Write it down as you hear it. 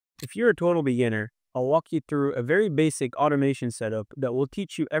If you're a total beginner, I'll walk you through a very basic automation setup that will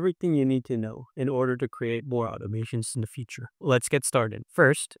teach you everything you need to know in order to create more automations in the future. Let's get started.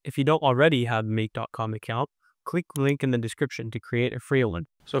 First, if you don't already have a Make.com account, click the link in the description to create a free one.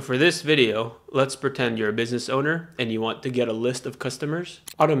 So for this video, let's pretend you're a business owner and you want to get a list of customers,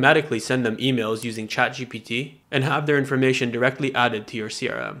 automatically send them emails using ChatGPT, and have their information directly added to your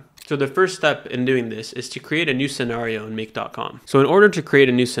CRM. So the first step in doing this is to create a new scenario in Make.com. So in order to create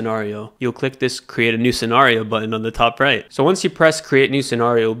a new scenario, you'll click this Create a New Scenario button on the top right. So once you press Create New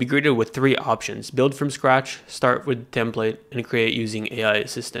Scenario, you'll be greeted with three options: Build from scratch, Start with template, and Create using AI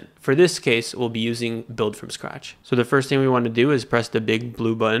Assistant. For this case, we'll be using Build from scratch. So the first thing we want to do is press the big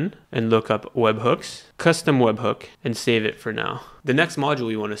blue button and look up webhooks, custom webhook, and save it for now. The next module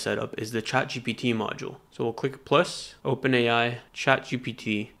we want to set up is the ChatGPT module. So we'll click plus, OpenAI,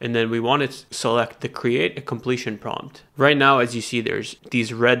 ChatGPT, and then we want to select the create a completion prompt. Right now, as you see, there's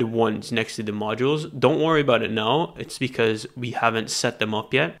these red ones next to the modules. Don't worry about it now. It's because we haven't set them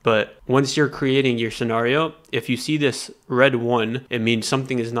up yet. But once you're creating your scenario, if you see this red one, it means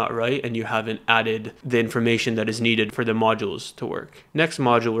something is not right and you haven't added the information that is needed for the modules to work. Next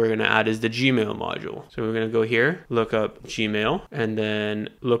module we're going to add is the Gmail module. So we're going to go here, look up Gmail, and then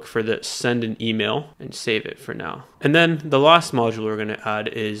look for the send an email and save it for now. And then the last module we're going to add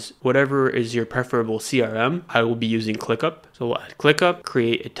is whatever is your preferable CRM. I will be using ClickUp. So we'll add ClickUp,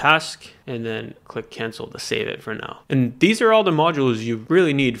 create a task, and then click cancel to save it for now. And these are all the modules you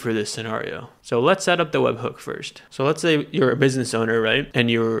really need for this scenario. So let's set up the webhook first. So let's say you're a business owner, right? And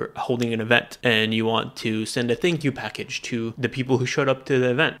you're holding an event and you want to send a thank you package to the people who showed up to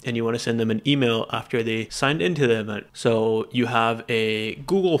the event, and you want to send them an email after they signed into the event. So you have a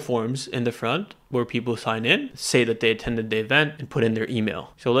Google Forms in the front where people sign in, say that they attended the event, and put in their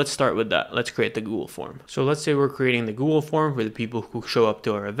email. So let's start with that. Let's create the Google form. So let's say we're creating the Google form for the people who show up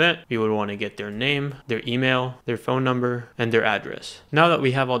to our event. We would want to get their name, their email, their phone number, and their address. Now that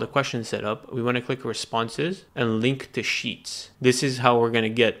we have all the questions set up, we want to click responses and link to sheets. This is how we're going to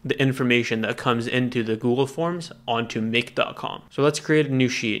get the information that comes into the Google Forms onto Make.com. So let's create a new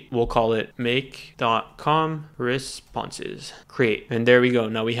sheet. We'll call it Make.com responses. Create. And there we go.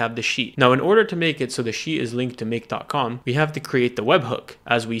 Now we have the sheet. Now in order to make it so the sheet is linked to Make.com, we have to create the webhook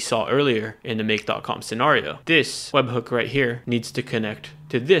as we saw earlier in the Make.com scenario. This webhook right here needs to connect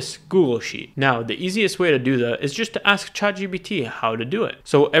to this Google Sheet. Now, the easiest way to do that is just to ask ChatGPT how to do it.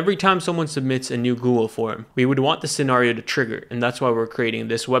 So every time someone submits a new Google form, we would want the scenario to trigger, and that's why we're creating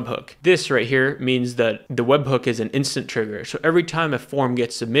this webhook. This right here means that the webhook is an instant trigger. So every time a form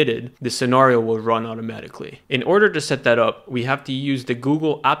gets submitted, the scenario will run automatically. In order to set that up, we have to use the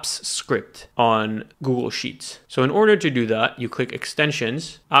Google Apps script on Google Sheets. So in order to do that, you click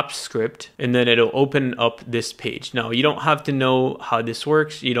Extensions, Apps Script, and then it'll open up this page. Now, you don't have to know how this works.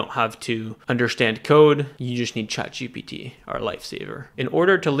 You don't have to understand code. You just need ChatGPT, our lifesaver. In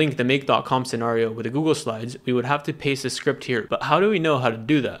order to link the Make.com scenario with the Google Slides, we would have to paste the script here. But how do we know how to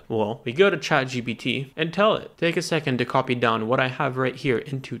do that? Well, we go to ChatGPT and tell it. Take a second to copy down what I have right here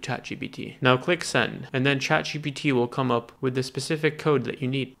into ChatGPT. Now click send, and then ChatGPT will come up with the specific code that you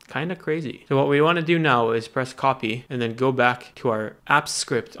need. Kind of crazy. So what we want to do now is press copy and then go back to our apps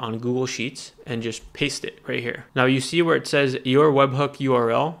script on Google Sheets and just paste it right here. Now you see where it says your webhook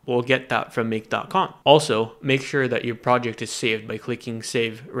URL, we'll get that from Make.com. Also, make sure that your project is saved by clicking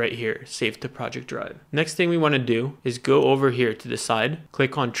save right here, save to project drive. Next thing we want to do is go over here to the side,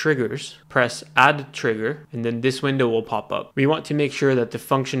 click on triggers, press add trigger, and then this window will pop up. We want to make sure that the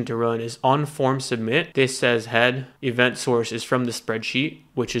function to run is on form submit. This says head, event source is from the spreadsheet,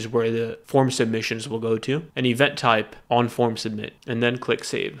 which is where the form submissions will go to, and event type on form submit, and then click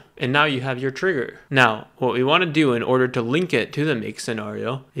save. And now you have your trigger. Now, what we want to do in order to link it to the Make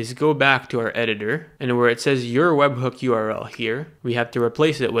scenario is go back to our editor, and where it says your webhook URL here, we have to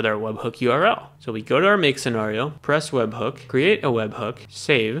replace it with our webhook URL. So we go to our Make scenario, press webhook, create a webhook,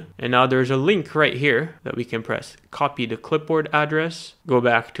 save, and now there's a link right here that we can press. Copy the clipboard address, go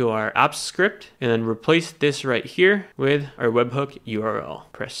back to our apps script, and then replace this right here with our webhook URL.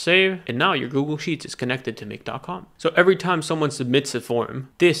 Press save, and now your Google Sheets is connected to Make.com. So every time someone submits a form,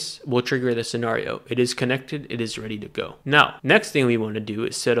 this will trigger the scenario. It is connected, it is ready to go. Now, next thing we want to do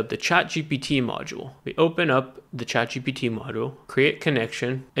is set up the ChatGPT module. We open up the ChatGPT module, create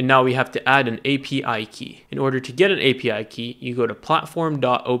connection, and now we have to add an API key. In order to get an API key, you go to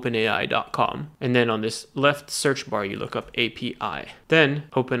platform.openai.com, and then on this left search bar, you look up API. Then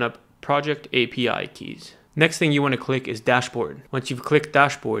open up Project API Keys. Next thing you want to click is Dashboard. Once you've clicked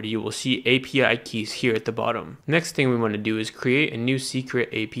Dashboard, you will see API keys here at the bottom. Next thing we want to do is create a new secret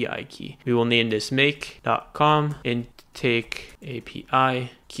API key. We will name this Make.com intake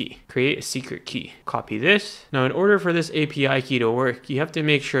API key. Create a secret key. Copy this. Now, in order for this API key to work, you have to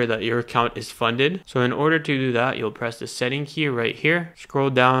make sure that your account is funded. So in order to do that, you'll press the setting key right here, scroll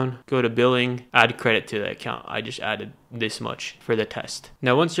down, go to billing, add credit to the account. I just added this much for the test.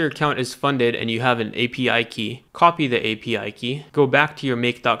 Now, once your account is funded and you have an API key, copy the API key, go back to your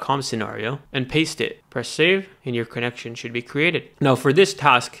make.com scenario and paste it. Press save and your connection should be created. Now, for this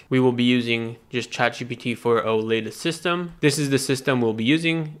task, we will be using just ChatGPT 4.0 latest system. This is the system we'll be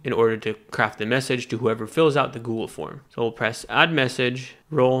using in order to craft the message to whoever fills out the Google form. So we'll press add message,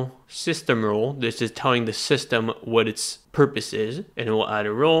 role, system role. This is telling the system what its purpose is, and we'll add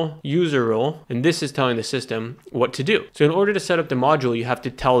a role, user role, and this is telling the system what to do. So in order to set up the module, you have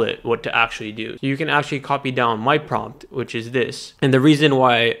to tell it what to actually do. So you can actually copy down my prompt, which is this. And the reason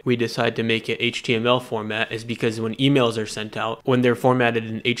why we decide to make it HTML format is because when emails are sent out, when they're formatted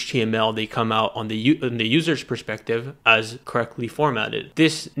in HTML, they come out on the user's perspective as correctly formatted.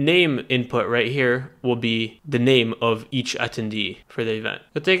 This name input right here will be the name of each attendee for the event.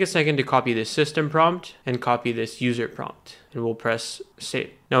 So take a second to copy this system prompt and copy this user prompt, and we'll press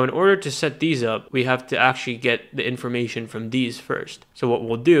save. Now, in order to set these up, we have to actually get the information from these first. So what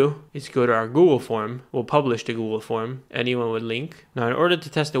we'll do is go to our Google form. We'll publish the Google form. Anyone would link. Now, in order to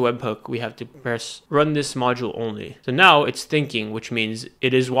test the webhook, we have to press run this module only. So now it's thinking, which means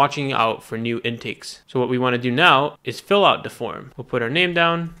it is watching out for new intakes. So what we want to do now is fill out the form. We'll put our name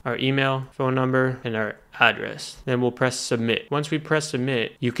down, our email, phone number, and our address. Then we'll press submit. Once we press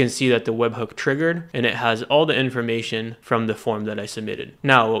submit, you can see that the webhook triggered and it has all the information from the form that I submitted.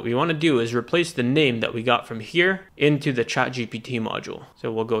 Now, what we want to do is replace the name that we got from here into the ChatGPT module.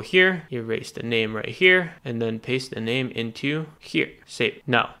 So we'll go here, erase the name right here, and then paste the name into here. Save.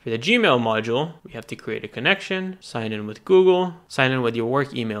 Now, for the Gmail module, we have to create a connection, sign in with Google, sign in with your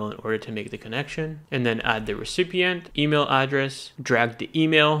work email in order to make the connection, and then add the recipient, email address, drag the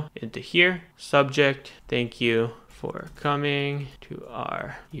email into here, subject, thank you for coming to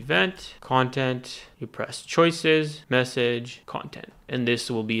our event, content, you press choices, message, content, and this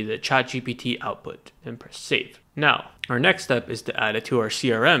will be the ChatGPT output, and press save. Now, our next step is to add it to our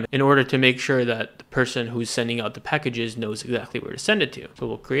CRM in order to make sure that the person who's sending out the packages knows exactly where to send it to. So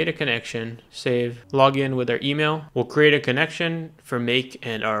we'll create a connection, save, log in with our email. We'll create a connection for Make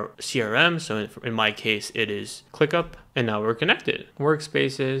and our CRM. So in my case, it is ClickUp, and now we're connected.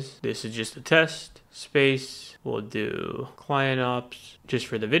 Workspaces, this is just a test, space, we'll do client ops just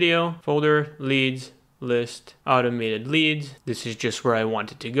for the video, folder, leads, list, automated leads. This is just where I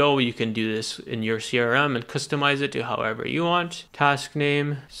want it to go. You can do this in your CRM and customize it to however you want. Task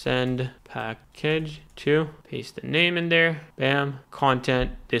name, send package to, paste the name in there, bam,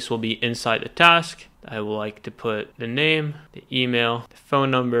 content. This will be inside the task. I will like to put the name, the email, the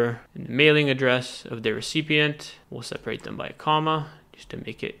phone number, and the mailing address of the recipient. We'll separate them by a comma, just to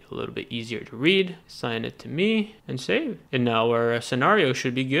make it a little bit easier to read. Assign it to me and save. And now our scenario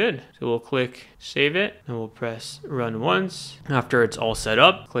should be good. So we'll click save it and we'll press run once. After it's all set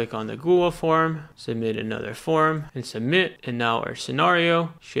up, click on the Google form, submit another form and submit. And now our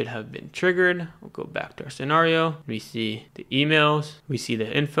scenario should have been triggered. We'll go back to our scenario. We see the emails, we see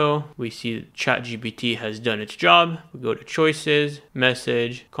the info, we see ChatGPT has done its job. We go to choices,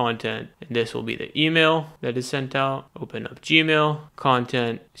 message, content, and this will be the email that is sent out. Open up Gmail,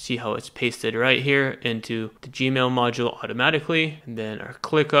 content, see how it's pasted right here into the Gmail module automatically. And then our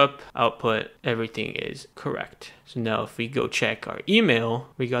ClickUp output, everything is correct. So now if we go check our email,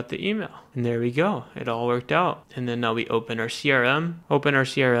 we got the email. And there we go. It all worked out. And then now we open our CRM,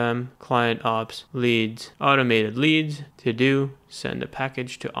 client ops, leads, automated leads, to do, send a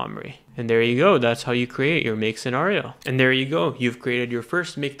package to Omri. And there you go. That's how you create your Make scenario. And there you go. You've created your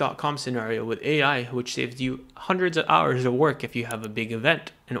first Make.com scenario with AI, which saves you hundreds of hours of work if you have a big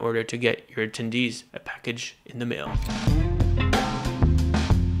event in order to get your attendees a package in the mail.